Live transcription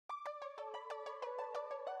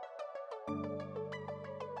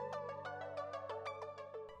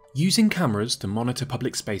Using cameras to monitor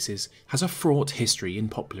public spaces has a fraught history in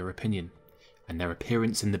popular opinion, and their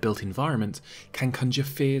appearance in the built environment can conjure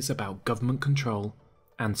fears about government control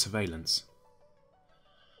and surveillance.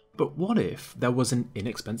 But what if there was an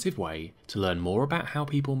inexpensive way to learn more about how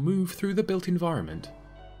people move through the built environment,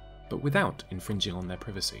 but without infringing on their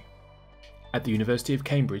privacy? At the University of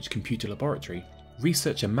Cambridge Computer Laboratory,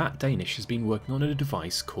 researcher Matt Danish has been working on a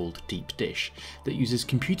device called Deep Dish that uses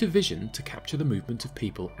computer vision to capture the movement of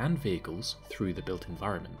people and vehicles through the built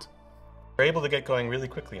environment. We're able to get going really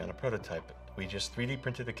quickly on a prototype. We just 3D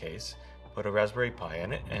printed the case, put a Raspberry Pi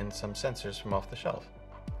in it, and some sensors from off the shelf.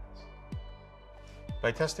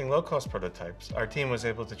 By testing low-cost prototypes, our team was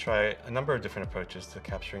able to try a number of different approaches to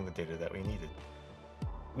capturing the data that we needed.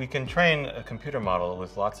 We can train a computer model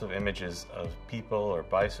with lots of images of people or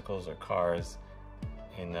bicycles or cars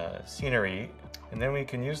in scenery, and then we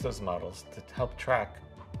can use those models to help track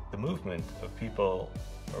the movement of people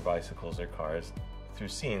or bicycles or cars through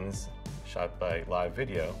scenes shot by live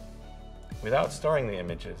video without storing the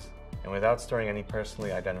images and without storing any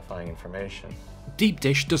personally identifying information. Deep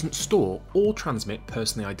Dish doesn't store or transmit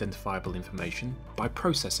personally identifiable information by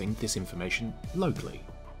processing this information locally.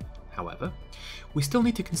 However, we still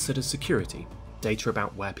need to consider security. Data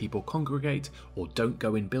about where people congregate or don't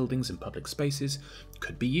go in buildings and public spaces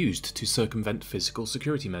could be used to circumvent physical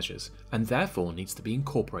security measures, and therefore needs to be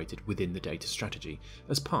incorporated within the data strategy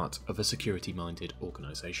as part of a security-minded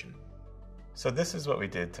organisation. So this is what we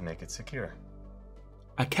did to make it secure.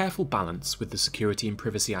 A careful balance with the security and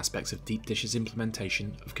privacy aspects of Deep Dish's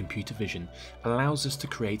implementation of computer vision allows us to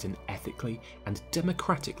create an ethically and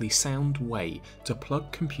democratically sound way to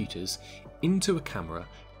plug computers into a camera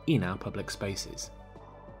in our public spaces.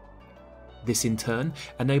 This in turn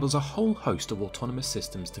enables a whole host of autonomous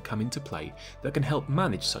systems to come into play that can help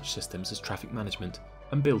manage such systems as traffic management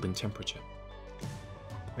and building temperature.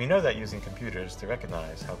 We know that using computers to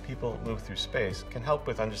recognize how people move through space can help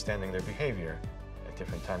with understanding their behavior at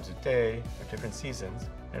different times of day or different seasons,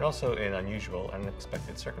 and also in unusual and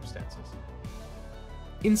unexpected circumstances.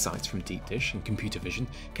 Insights from Deep Dish and computer vision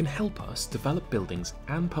can help us develop buildings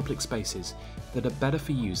and public spaces that are better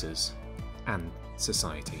for users and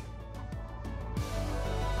society.